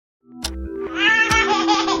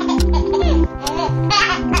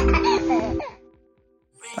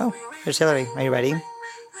There's Hillary. Are you ready?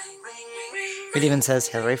 It even says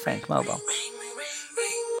Hillary Frank Mobile.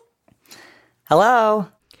 Hello.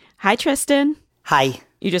 Hi, Trystan. Hi.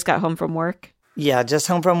 You just got home from work? Yeah, just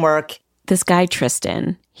home from work. This guy,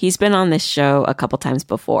 Trystan, he's been on this show a couple times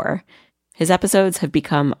before. His episodes have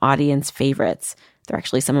become audience favorites. They're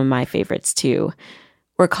actually some of my favorites, too.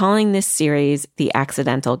 We're calling this series The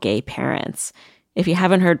Accidental Gay Parents. If you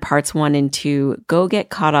haven't heard parts 1 and 2, go get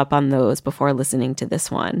caught up on those before listening to this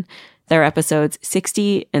one. They're episodes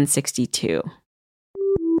 60 and 62.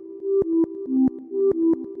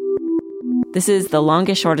 This is The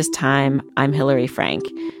Longest Shortest Time. I'm Hillary Frank.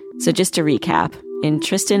 So just to recap, in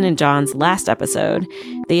Trystan and John's last episode,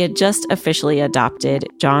 they had just officially adopted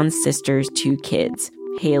John's sister's 2 kids,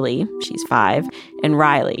 Haley, she's 5, and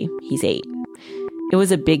Riley, he's 8. It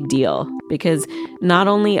was a big deal because not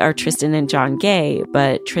only are Trystan and John gay,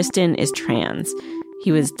 but Trystan is trans.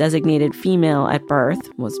 He was designated female at birth,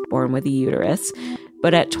 was born with a uterus,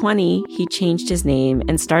 but at 20, he changed his name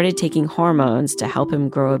and started taking hormones to help him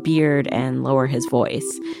grow a beard and lower his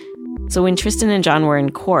voice. So when Trystan and John were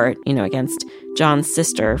in court, against John's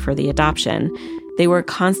sister for the adoption, they were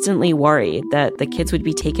constantly worried that the kids would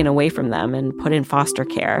be taken away from them and put in foster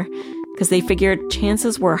care, because they figured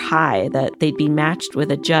chances were high that they'd be matched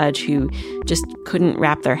with a judge who just couldn't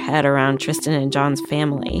wrap their head around Trystan and John's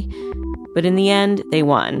family. But in the end, they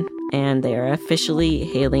won, and they are officially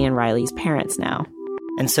Haley and Riley's parents now.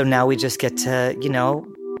 And so now we just get to,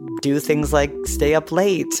 do things like stay up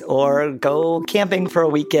late or go camping for a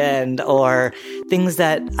weekend or things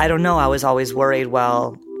that, I don't know, I was always worried,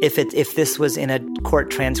 well, if this was in a court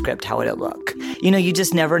transcript, how would it look? You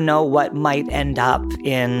just never know what might end up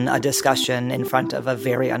in a discussion in front of a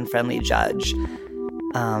very unfriendly judge.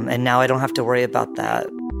 And now I don't have to worry about that.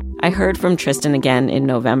 I heard from Trystan again in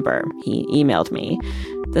November. He emailed me.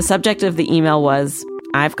 The subject of the email was,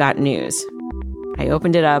 "I've got news." I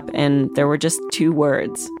opened it up and there were just 2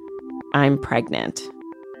 words. I'm pregnant.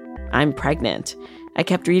 I'm pregnant. I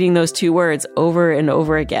kept reading those 2 words over and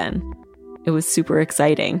over again. It was super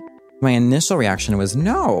exciting. My initial reaction was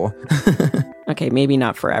no. Okay, maybe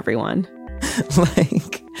not for everyone.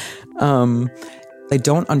 I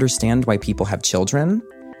don't understand why people have children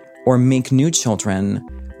or make new children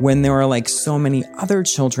when there are so many other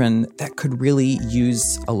children that could really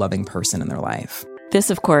use a loving person in their life. This,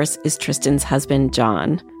 of course, is Trystan's husband,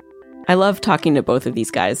 John. I love talking to both of these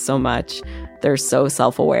guys so much. They're so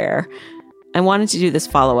self-aware. I wanted to do this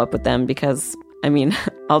follow-up with them because,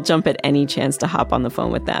 I'll jump at any chance to hop on the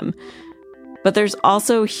phone with them. But there's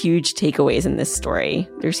also huge takeaways in this story.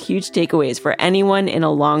 There's huge takeaways for anyone in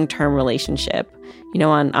a long-term relationship,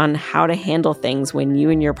 on how to handle things when you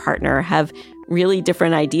and your partner have really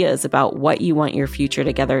different ideas about what you want your future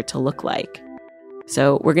together to look like.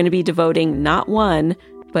 So we're going to be devoting not 1,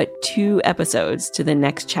 but 2 episodes to the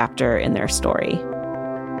next chapter in their story.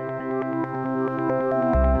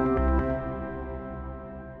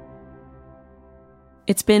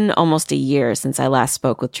 It's been almost a year since I last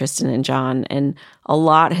spoke with Trystan and John, and a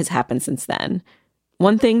lot has happened since then.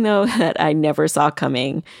 One thing, though, that I never saw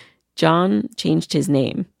coming, John changed his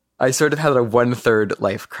name. I sort of had a 1/3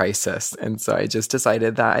 life crisis, and so I just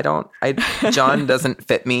decided that John doesn't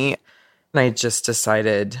fit me. And I just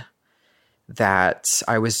decided that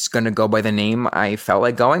I was going to go by the name I felt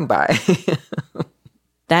like going by.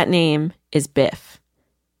 That name is Biff.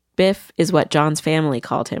 Biff is what John's family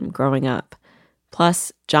called him growing up.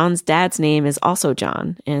 Plus, John's dad's name is also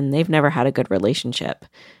John, and they've never had a good relationship.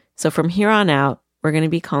 So from here on out, we're going to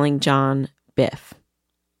be calling John Biff.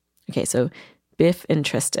 Okay, so Biff and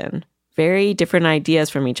Trystan. Very different ideas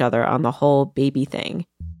from each other on the whole baby thing.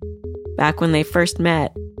 Back when they first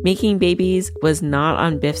met, making babies was not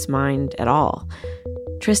on Biff's mind at all.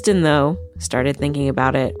 Trystan, though, started thinking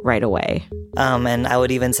about it right away. And I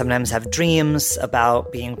would even sometimes have dreams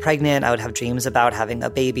about being pregnant. I would have dreams about having a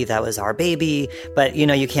baby that was our baby. But,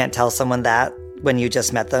 you can't tell someone that when you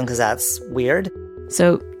just met them because that's weird.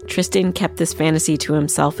 So Trystan kept this fantasy to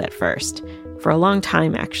himself at first. For a long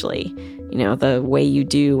time, actually. The way you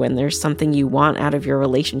do when there's something you want out of your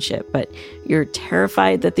relationship, but you're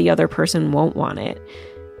terrified that the other person won't want it.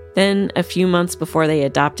 Then, a few months before they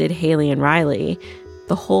adopted Haley and Riley,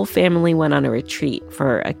 the whole family went on a retreat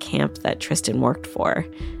for a camp that Trystan worked for.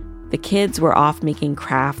 The kids were off making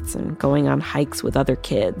crafts and going on hikes with other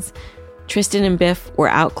kids. Trystan and Biff were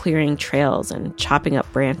out clearing trails and chopping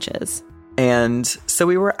up branches. And so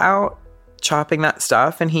we were out chopping that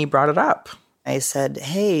stuff, and he brought it up. I said,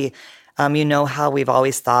 hey, you know how we've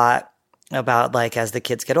always thought about, as the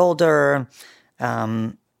kids get older,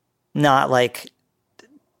 not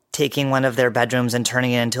taking one of their bedrooms and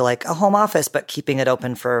turning it into like a home office, but keeping it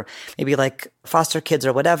open for maybe like foster kids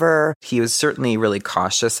or whatever. He was certainly really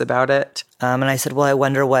cautious about it. And I said, well, I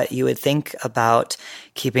wonder what you would think about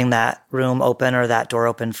keeping that room open or that door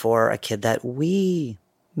open for a kid that we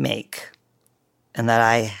make and that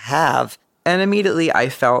I have. And immediately I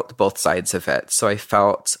felt both sides of it. So I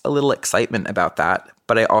felt a little excitement about that,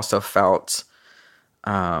 but I also felt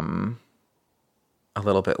a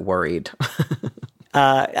little bit worried.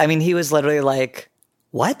 I mean, he was literally like,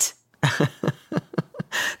 what?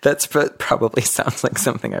 That's probably sounds like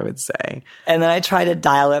something I would say. And then I tried to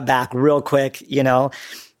dial it back real quick, and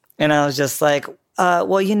I was just like,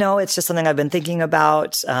 well, it's just something I've been thinking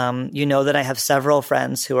about. That I have several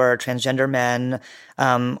friends who are transgender men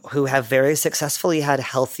who have very successfully had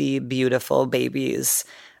healthy, beautiful babies.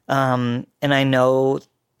 And I know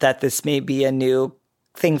that this may be a new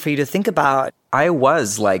thing for you to think about. I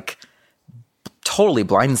was like totally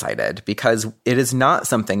blindsided because it is not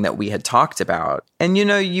something that we had talked about. And,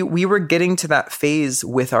 we were getting to that phase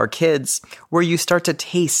with our kids where you start to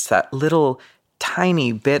taste that little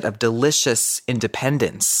tiny bit of delicious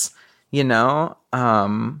independence,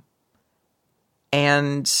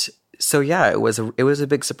 And so, yeah, it was a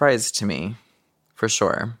big surprise to me, for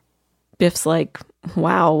sure. Biff's like,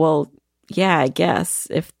 wow, well, yeah, I guess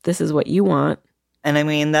if this is what you want. And I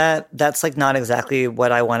mean, that's like not exactly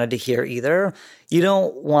what I wanted to hear either. You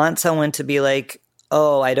don't want someone to be like,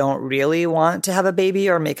 oh, I don't really want to have a baby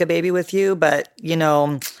or make a baby with you, but,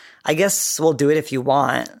 I guess we'll do it if you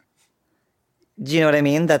want. Do you know what I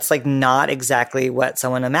mean? That's like not exactly what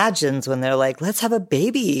someone imagines when they're like, let's have a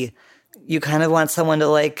baby. You kind of want someone to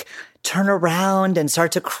like turn around and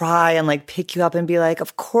start to cry and like pick you up and be like,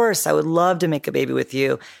 of course, I would love to make a baby with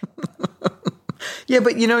you. Yeah,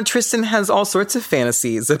 but Trystan has all sorts of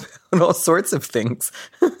fantasies about all sorts of things.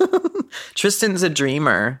 Trystan's a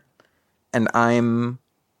dreamer, and I'm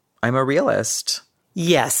a realist.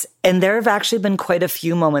 Yes, and there have actually been quite a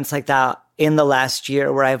few moments like that in the last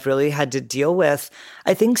year where I've really had to deal with,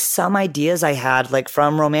 I think, some ideas I had like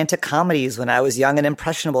from romantic comedies when I was young and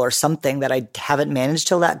impressionable or something that I haven't managed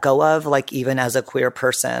to let go of, like even as a queer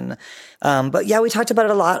person. But yeah, we talked about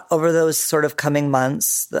it a lot over those sort of coming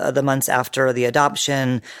months, the months after the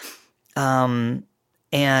adoption. And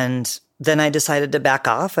then I decided to back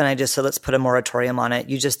off and I just said, let's put a moratorium on it.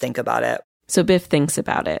 You just think about it. So Biff thinks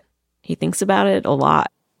about it. He thinks about it a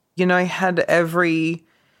lot. I had every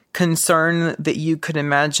concern that you could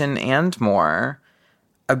imagine and more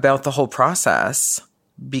about the whole process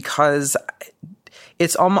because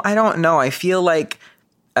it's almost, I don't know, I feel like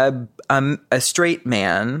a straight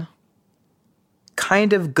man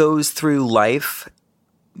kind of goes through life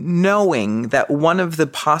knowing that one of the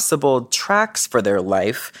possible tracks for their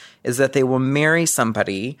life is that they will marry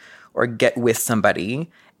somebody or get with somebody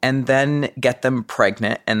and then get them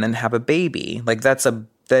pregnant and then have a baby. Like that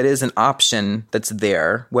is an option that's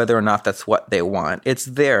there, whether or not that's what they want. It's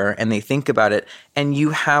there and they think about it and you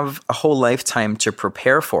have a whole lifetime to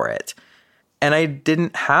prepare for it. And I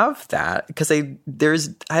didn't have that because I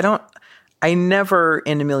never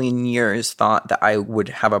in a million years thought that I would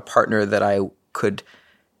have a partner that I could,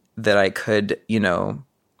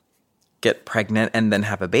 get pregnant and then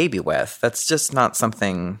have a baby with. That's just not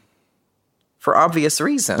something, for obvious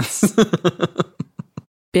reasons.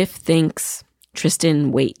 Biff thinks.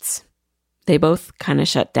 Trystan waits. They both kind of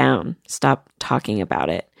shut down, stop talking about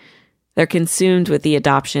it. They're consumed with the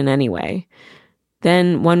adoption anyway.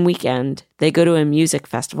 Then one weekend, they go to a music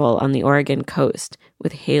festival on the Oregon coast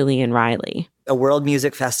with Haley and Riley. A world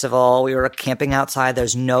music festival. We were camping outside.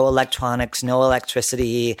 There's no electronics, no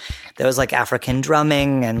electricity. There was like African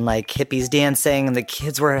drumming and like hippies dancing and the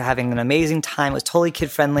kids were having an amazing time. It was totally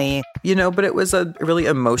kid friendly. But it was a really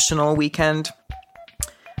emotional weekend.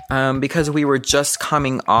 Because we were just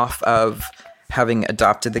coming off of having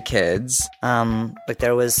adopted the kids. Like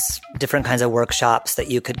there was different kinds of workshops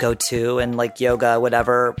that you could go to and like yoga,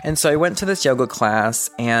 whatever. And so I went to this yoga class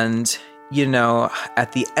and,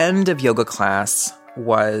 at the end of yoga class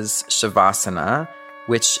was Shavasana,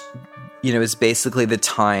 which, is basically the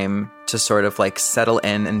time to sort of like settle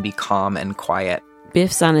in and be calm and quiet.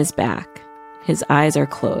 Biff's on his back. His eyes are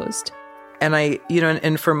closed. And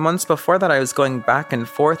and for months before that, I was going back and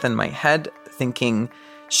forth in my head thinking,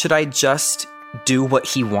 should I just do what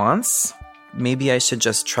he wants? Maybe I should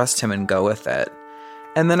just trust him and go with it.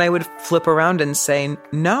 And then I would flip around and say,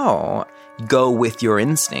 no, go with your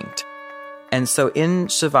instinct. And so in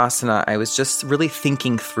Shavasana, I was just really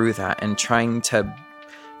thinking through that and trying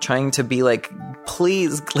to be like,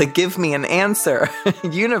 please, like, give me an answer.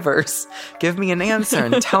 Universe, give me an answer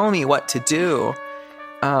and tell me what to do.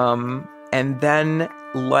 And then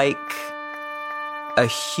like a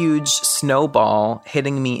huge snowball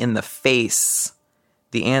hitting me in the face,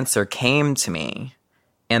 the answer came to me.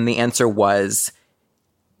 And the answer was,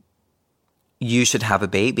 you should have a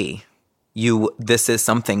baby. This is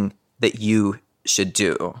something that you should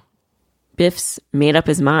do. Biff's made up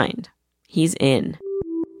his mind. He's in.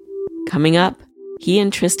 Coming up, he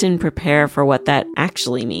and Trystan prepare for what that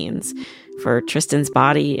actually means, for Trystan's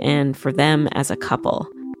body and for them as a couple.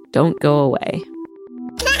 Don't go away.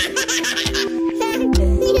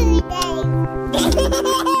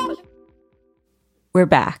 We're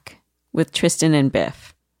back with Trystan and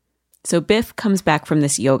Biff. So Biff comes back from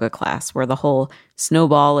this yoga class where the whole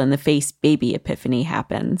snowball in the face baby epiphany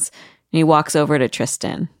happens. And he walks over to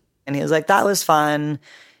Trystan. And he was like, that was fun.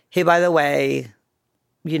 Hey, by the way,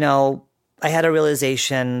 I had a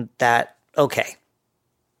realization that, okay,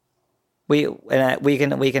 we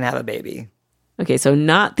can have a baby. Okay, so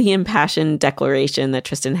not the impassioned declaration that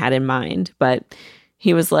Trystan had in mind, but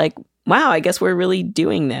he was like, wow, I guess we're really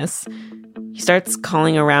doing this. He starts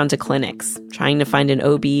calling around to clinics, trying to find an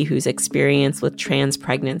OB who's experienced with trans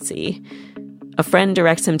pregnancy. A friend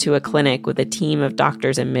directs him to a clinic with a team of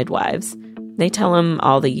doctors and midwives. They tell him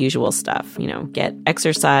all the usual stuff, get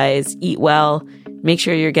exercise, eat well, make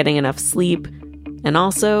sure you're getting enough sleep, and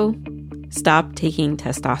also stop taking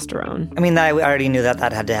testosterone. I mean, I already knew that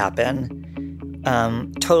had to happen.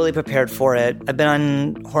 Totally prepared for it. I've been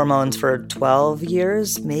on hormones for 12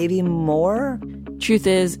 years, maybe more. Truth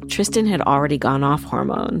is, Trystan had already gone off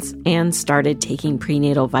hormones and started taking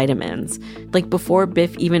prenatal vitamins, like before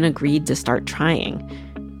Biff even agreed to start trying.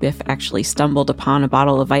 Biff actually stumbled upon a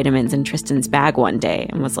bottle of vitamins in Trystan's bag one day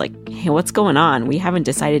and was like, hey, what's going on? We haven't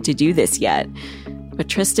decided to do this yet. But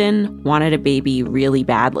Trystan wanted a baby really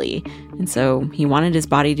badly, and so he wanted his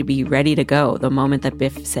body to be ready to go the moment that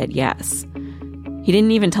Biff said yes. He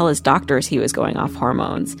didn't even tell his doctors he was going off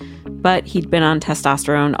hormones, but he'd been on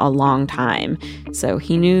testosterone a long time, so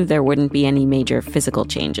he knew there wouldn't be any major physical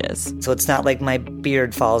changes. So it's not like my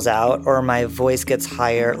beard falls out or my voice gets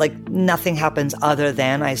higher. Like nothing happens other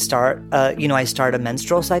than I start a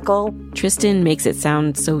menstrual cycle. Trystan makes it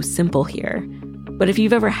sound so simple here. But if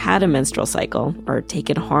you've ever had a menstrual cycle or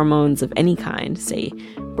taken hormones of any kind, say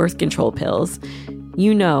birth control pills,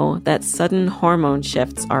 you know that sudden hormone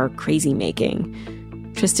shifts are crazy-making.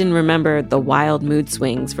 Trystan remembered the wild mood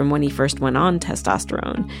swings from when he first went on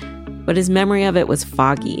testosterone, but his memory of it was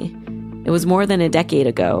foggy. It was more than a decade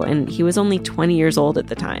ago, and he was only 20 years old at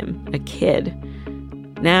the time, a kid.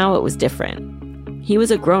 Now it was different. He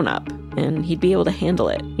was a grown-up, and he'd be able to handle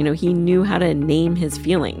it. He knew how to name his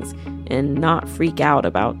feelings and not freak out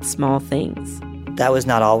about small things. That was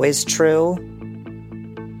not always true.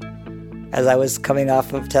 As I was coming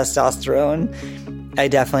off of testosterone, I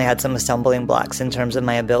definitely had some stumbling blocks in terms of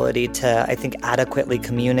my ability to, I think, adequately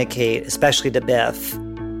communicate, especially to Biff.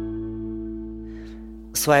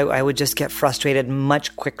 So I would just get frustrated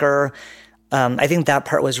much quicker. I think that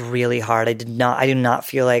part was really hard. I do not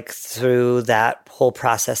feel like through that whole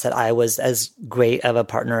process that I was as great of a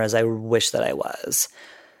partner as I wish that I was.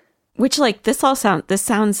 Which, this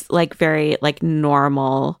sounds like very,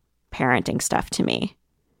 normal parenting stuff to me.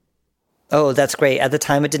 Oh, that's great. At the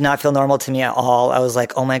time, it did not feel normal to me at all. I was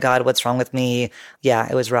like, oh my God, what's wrong with me? Yeah,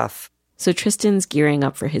 it was rough. So Trystan's gearing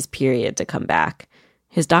up for his period to come back.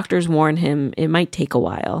 His doctors warn him it might take a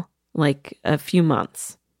while, like a few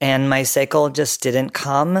months. And my cycle just didn't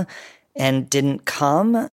come and didn't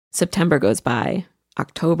come. September goes by.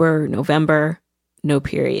 October, November, no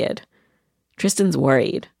period. Trystan's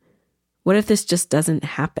worried. What if this just doesn't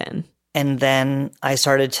happen? And then I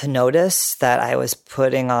started to notice that I was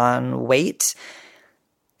putting on weight,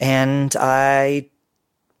 and I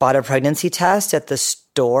bought a pregnancy test at the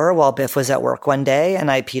store while Biff was at work one day,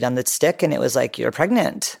 and I peed on the stick, and it was like, you're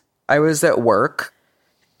pregnant. I was at work,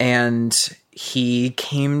 and he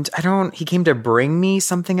came to bring me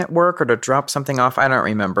something at work or to drop something off. I don't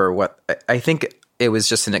remember what. I think it was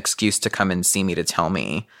just an excuse to come and see me to tell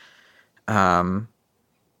me.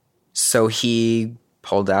 So he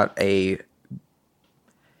pulled out a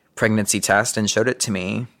pregnancy test and showed it to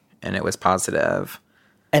me, and it was positive.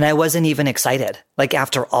 And I wasn't even excited.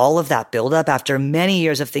 After all of that buildup, after many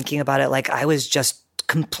years of thinking about it, I was just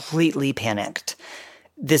completely panicked.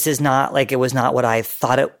 This is not it was not what I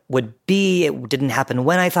thought it would be. It didn't happen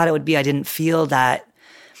when I thought it would be. I didn't feel that,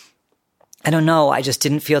 I don't know, I just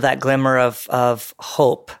didn't feel that glimmer of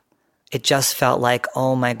hope. It just felt like,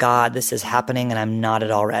 oh my God, this is happening and I'm not it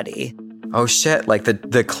already. Oh shit,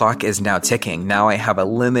 the clock is now ticking. Now I have a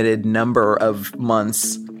limited number of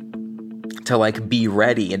months to be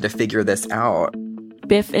ready and to figure this out.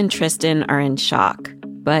 Biff and Trystan are in shock.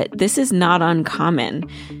 But this is not uncommon.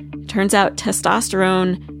 It turns out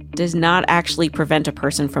testosterone does not actually prevent a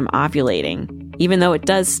person from ovulating, even though it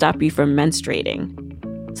does stop you from menstruating.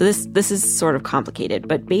 So this is sort of complicated,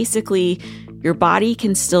 but basically your body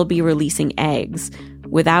can still be releasing eggs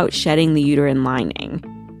without shedding the uterine lining.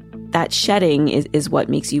 That shedding is what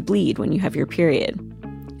makes you bleed when you have your period.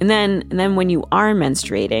 And then when you are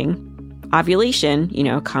menstruating, ovulation,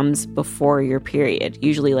 comes before your period,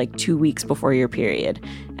 usually like 2 weeks before your period.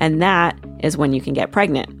 And that is when you can get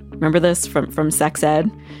pregnant. Remember this from sex ed?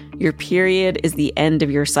 Your period is the end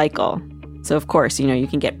of your cycle. So of course, you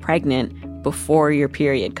can get pregnant before your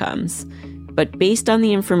period comes. But based on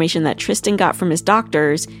the information that Trystan got from his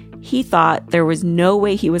doctors, he thought there was no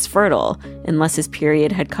way he was fertile unless his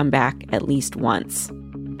period had come back at least once.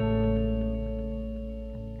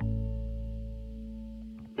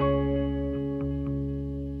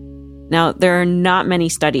 Now, there are not many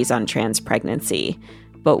studies on trans pregnancy,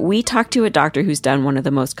 but we talked to a doctor who's done one of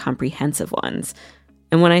the most comprehensive ones.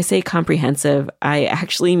 And when I say comprehensive, I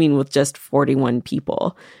actually mean with just 41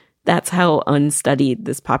 people. That's how unstudied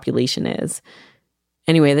this population is.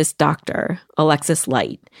 Anyway, this doctor, Alexis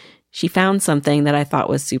Light, she found something that I thought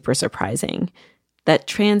was super surprising, that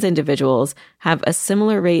trans individuals have a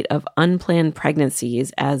similar rate of unplanned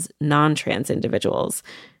pregnancies as non-trans individuals.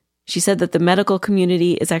 She said that the medical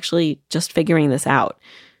community is actually just figuring this out.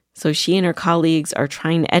 So she and her colleagues are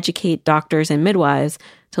trying to educate doctors and midwives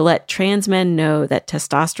to let trans men know that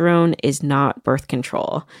testosterone is not birth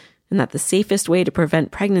control, and that the safest way to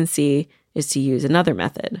prevent pregnancy is to use another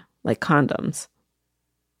method, like condoms.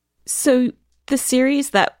 So the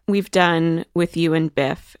series that we've done with you and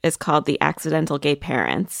Biff is called The Accidental Gay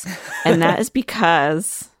Parents, and that is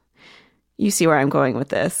because... You see where I'm going with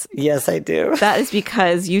this. Yes, I do. That is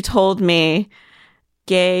because you told me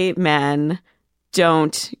gay men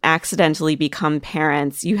don't accidentally become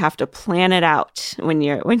parents. You have to plan it out when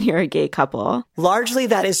you're a gay couple. Largely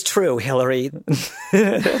that is true, Hillary.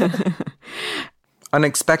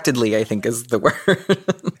 Unexpectedly, I think, is the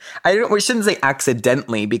word. We shouldn't say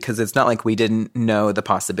accidentally, because it's not like we didn't know the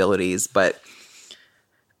possibilities, but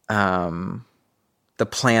the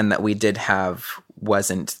plan that we did have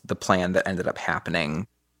wasn't the plan that ended up happening.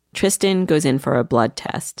 Trystan goes in for a blood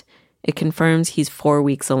test. It confirms he's 4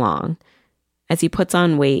 weeks along. As he puts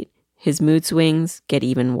on weight, his mood swings get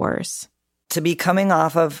even worse. To be coming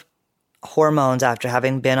off of hormones after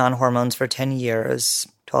having been on hormones for 10 years,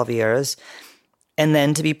 12 years, and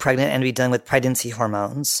then to be pregnant and be dealing with pregnancy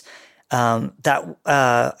hormones, I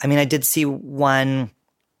did see one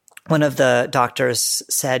of the doctors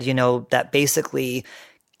said, that basically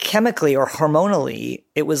chemically or hormonally,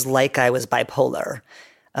 it was like I was bipolar.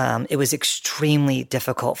 It was extremely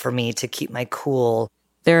difficult for me to keep my cool.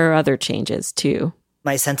 There are other changes, too.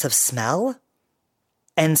 My sense of smell.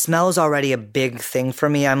 And smell is already a big thing for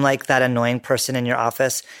me. I'm like that annoying person in your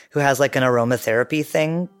office who has like an aromatherapy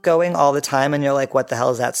thing going all the time. And you're like, what the hell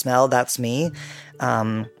is that smell? That's me.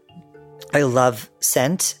 I love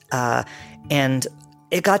scent. And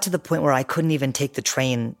it got to the point where I couldn't even take the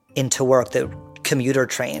train into work, the commuter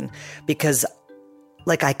train, because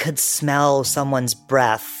like I could smell someone's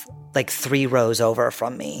breath like 3 rows over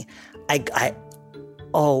from me.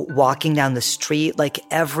 Walking down the street, like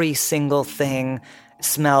every single thing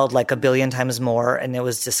smelled like a billion times more, and it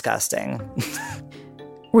was disgusting.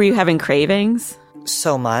 Were you having cravings?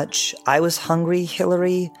 So much. I was hungry,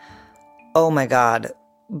 Hillary. Oh my God.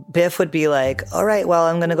 Biff would be like, all right, well,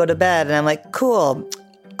 I'm going to go to bed. And I'm like, cool.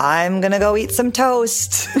 I'm going to go eat some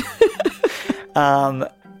toast.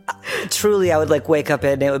 Truly, I would like wake up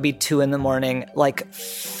and it would be 2 a.m, like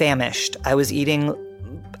famished. I was eating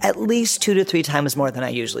at least 2 to 3 times more than I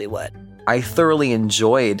usually would. I thoroughly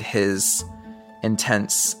enjoyed his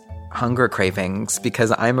intense hunger cravings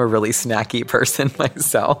because I'm a really snacky person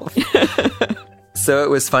myself. So it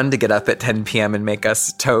was fun to get up at 10 p.m. and make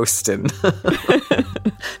us toast and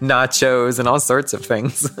nachos and all sorts of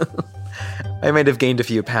things. I might have gained a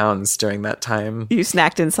few pounds during that time. You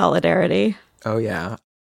snacked in solidarity. Oh, yeah.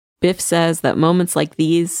 Biff says that moments like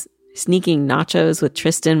these, sneaking nachos with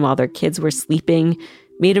Trystan while their kids were sleeping,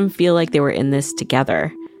 made him feel like they were in this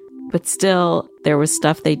together. But still, there was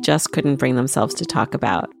stuff they just couldn't bring themselves to talk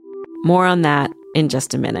about. More on that in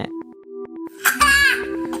just a minute.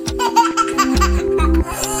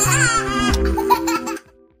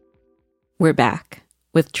 We're back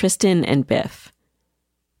with Trystan and Biff.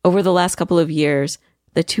 Over the last couple of years,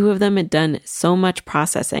 the two of them had done so much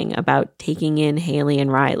processing about taking in Haley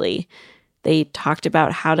and Riley. They talked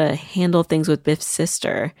about how to handle things with Biff's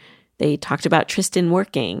sister. They talked about Trystan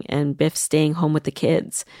working and Biff staying home with the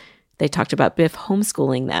kids. They talked about Biff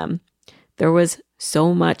homeschooling them. There was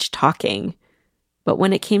so much talking. But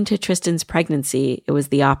when it came to Trystan's pregnancy, it was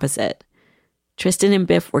the opposite. Trystan and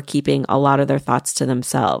Biff were keeping a lot of their thoughts to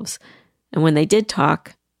themselves. And when they did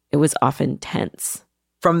talk, it was often tense.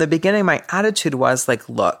 From the beginning, my attitude was like,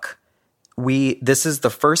 look, this is the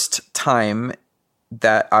first time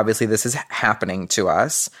that obviously this is happening to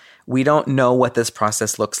us. We don't know what this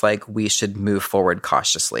process looks like. We should move forward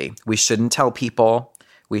cautiously. We shouldn't tell people.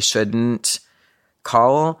 We shouldn't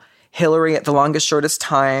call Hillary at the longest, shortest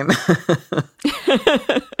time.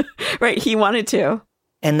 Right, he wanted to.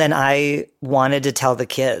 And then I wanted to tell the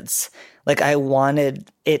kids. Like, I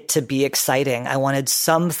wanted it to be exciting. I wanted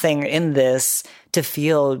something in this to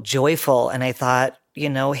feel joyful. And I thought,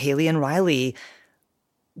 Haley and Riley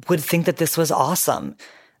would think that this was awesome.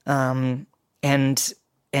 And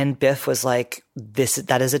Biff was like,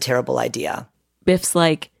 that is a terrible idea. Biff's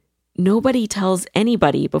like, nobody tells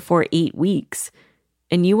anybody before 8 weeks.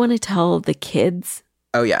 And you want to tell the kids?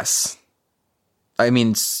 Oh, yes. I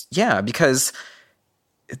mean, yeah, because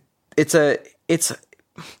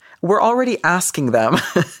we're already asking them,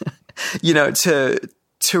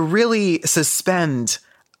 to really suspend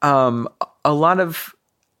a lot of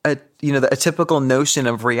a typical notion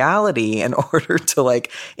of reality in order to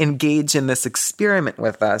like engage in this experiment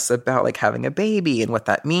with us about like having a baby and what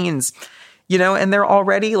that means, and they're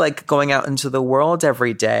already like going out into the world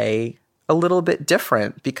every day a little bit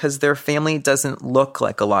different because their family doesn't look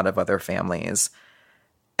like a lot of other families.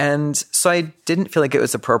 And so I didn't feel like it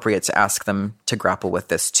was appropriate to ask them to grapple with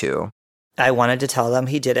this too. I wanted to tell them,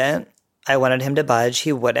 he didn't. I wanted him to budge,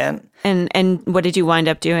 he wouldn't. And what did you wind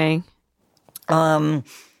up doing?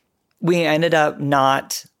 We ended up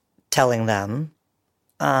not telling them.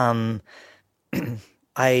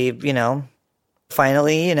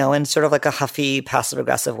 Finally, in sort of like a huffy,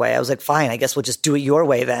 passive-aggressive way, I was like, fine, I guess we'll just do it your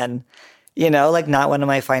way then. Like not one of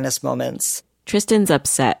my finest moments. Trystan's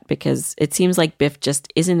upset because it seems like Biff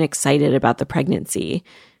just isn't excited about the pregnancy,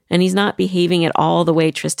 and he's not behaving at all the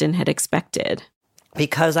way Trystan had expected.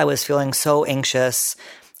 Because I was feeling so anxious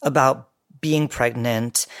about being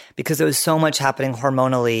pregnant, because there was so much happening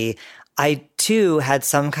hormonally, I too had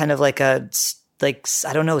some kind of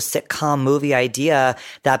sitcom movie idea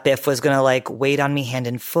that Biff was going to like wait on me hand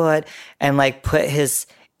and foot and like put his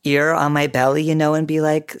ear on my belly, and be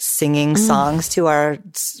like singing songs to our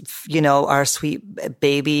sweet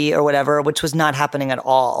baby or whatever, which was not happening at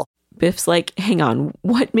all. Biff's like, hang on,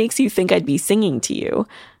 what makes you think I'd be singing to you?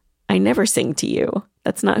 I never sing to you.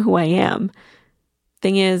 That's not who I am.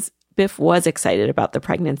 Thing is, Biff was excited about the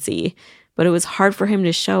pregnancy, but it was hard for him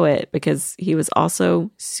to show it because he was also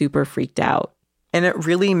super freaked out. And it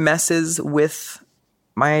really messes with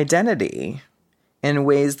my identity in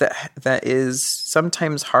ways that is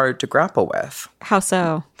sometimes hard to grapple with. How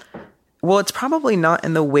so? Well, it's probably not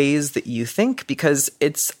in the ways that you think, because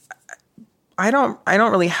I don't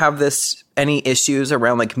really have any issues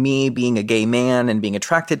around like me being a gay man and being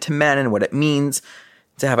attracted to men and what it means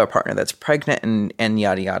to have a partner that's pregnant and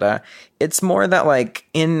yada yada. It's more that like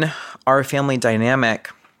in our family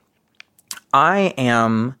dynamic, I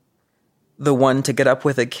am the one to get up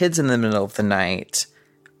with the kids in the middle of the night.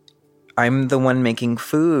 I'm the one making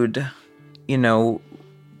food, when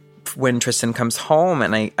Trystan comes home,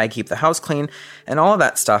 and I keep the house clean and all of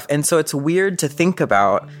that stuff. And so it's weird to think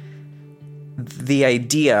about the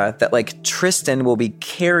idea that like Trystan will be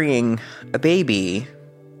carrying a baby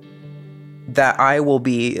that I will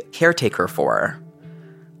be caretaker for.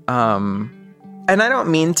 And I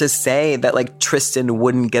don't mean to say that like Trystan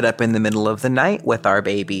wouldn't get up in the middle of the night with our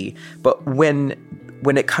baby, but when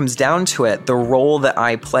it comes down to it, the role that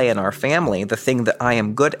I play in our family, the thing that I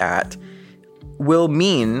am good at, will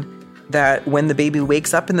mean that when the baby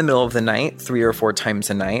wakes up in the middle of the night, 3 or 4 times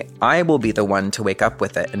a night, I will be the one to wake up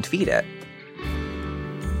with it and feed it.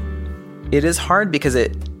 It is hard because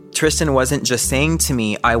Trystan wasn't just saying to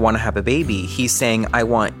me, I want to have a baby. He's saying, I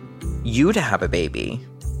want you to have a baby.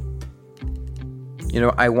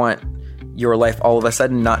 I want your life all of a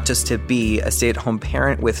sudden not just to be a stay-at-home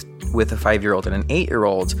parent with a 5-year-old and an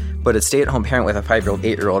 8-year-old, but a stay-at-home parent with a 5-year-old,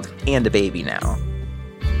 8-year-old, and a baby now.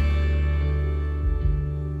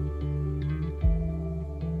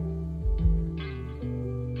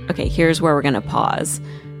 Okay, here's where we're going to pause.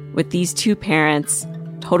 With these two parents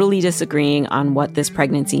totally disagreeing on what this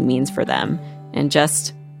pregnancy means for them and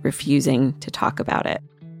just refusing to talk about it.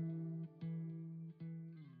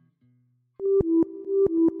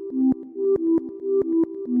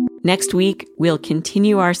 Next week, we'll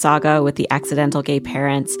continue our saga with the accidental gay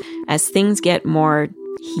parents as things get more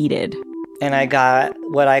heated. And I got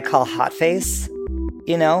what I call hot face,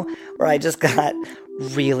 where I just got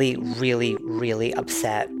really, really, really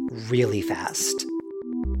upset really fast.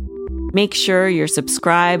 Make sure you're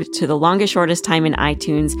subscribed to The Longest Shortest Time in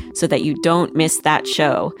iTunes so that you don't miss that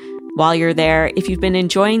show. While you're there, if you've been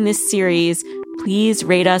enjoying this series, please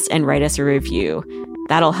rate us and write us a review.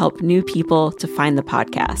 That'll help new people to find the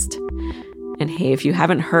podcast. And hey, if you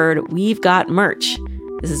haven't heard, we've got merch.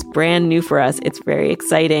 This is brand new for us. It's very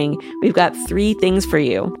exciting. We've got 3 things for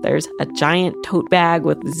you. There's a giant tote bag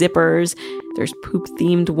with zippers. There's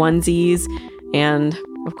poop-themed onesies. And,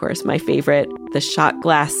 of course, my favorite, the shot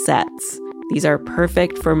glass sets. These are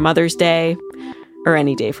perfect for Mother's Day, or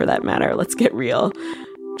any day for that matter. Let's get real.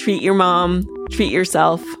 Treat your mom, treat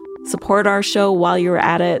yourself, support our show while you're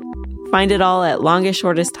at it. Find it all at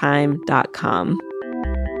longestshortesttime.com.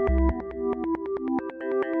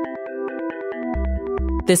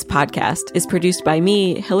 This podcast is produced by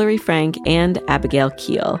me, Hilary Frank, and Abigail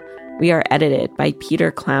Keel. We are edited by Peter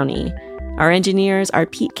Clowney. Our engineers are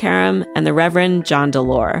Pete Karam and the Reverend John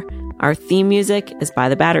Delore. Our theme music is by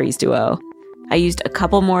the Batteries Duo. I used a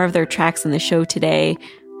couple more of their tracks in the show today.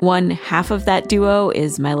 One half of that duo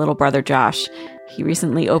is my little brother Josh. He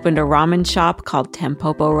recently opened a ramen shop called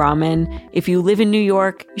Tempopo Ramen. If you live in New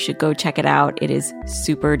York, you should go check it out. It is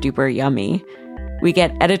super duper yummy. We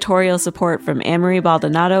get editorial support from Anne-Marie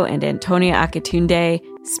Baldonado and Antonia Akatunde.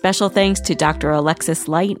 Special thanks to Dr. Alexis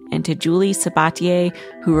Light and to Julie Sabatier,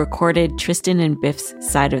 who recorded Trystan and Biff's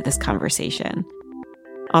side of this conversation.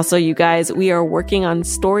 Also, you guys, we are working on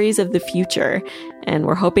stories of the future, and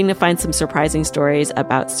we're hoping to find some surprising stories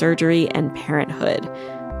about surgery and parenthood.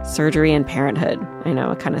 Surgery and parenthood. I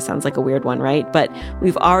know, it kind of sounds like a weird one, right? But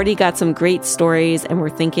we've already got some great stories, and we're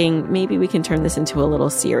thinking maybe we can turn this into a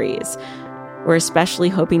little series. We're especially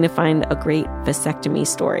hoping to find a great vasectomy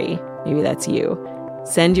story. Maybe that's you.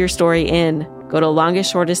 Send your story in. Go to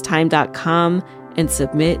longestshortesttime.com and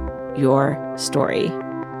submit your story.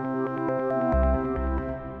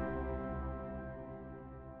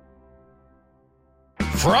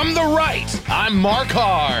 From the right, I'm Mark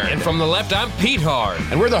Hard. And from the left, I'm Pete Hard.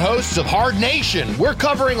 And we're the hosts of Hard Nation. We're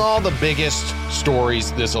covering all the biggest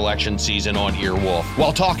stories this election season on Earwolf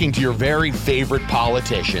while talking to your very favorite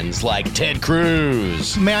politicians like Ted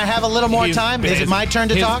Cruz. May I have a little more time? Is it my turn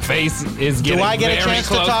to talk? His face is getting Do I get a very chance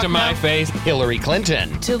close to talk my now? face. Hillary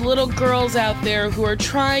Clinton. To little girls out there who are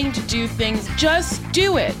trying to do things, just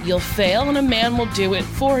do it. You'll fail and a man will do it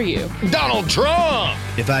for you. Donald Trump.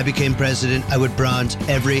 If I became president, I would bronze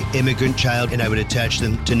every immigrant child and I would attach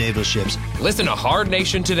them to naval ships. Listen to Hard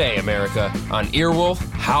Nation today, America, on Earwolf,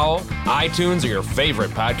 Howl, iTunes, or your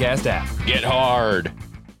favorite podcast app. Get hard.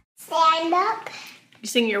 Stand up. You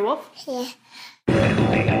sing your wolf? Yeah.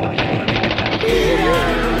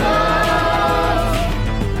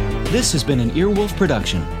 This has been an Earwolf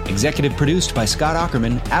production, executive produced by Scott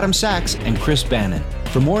Aukerman, Adam Sachs, and Chris Bannon.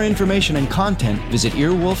 For more information and content, visit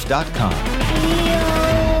earwolf.com. Earwolf.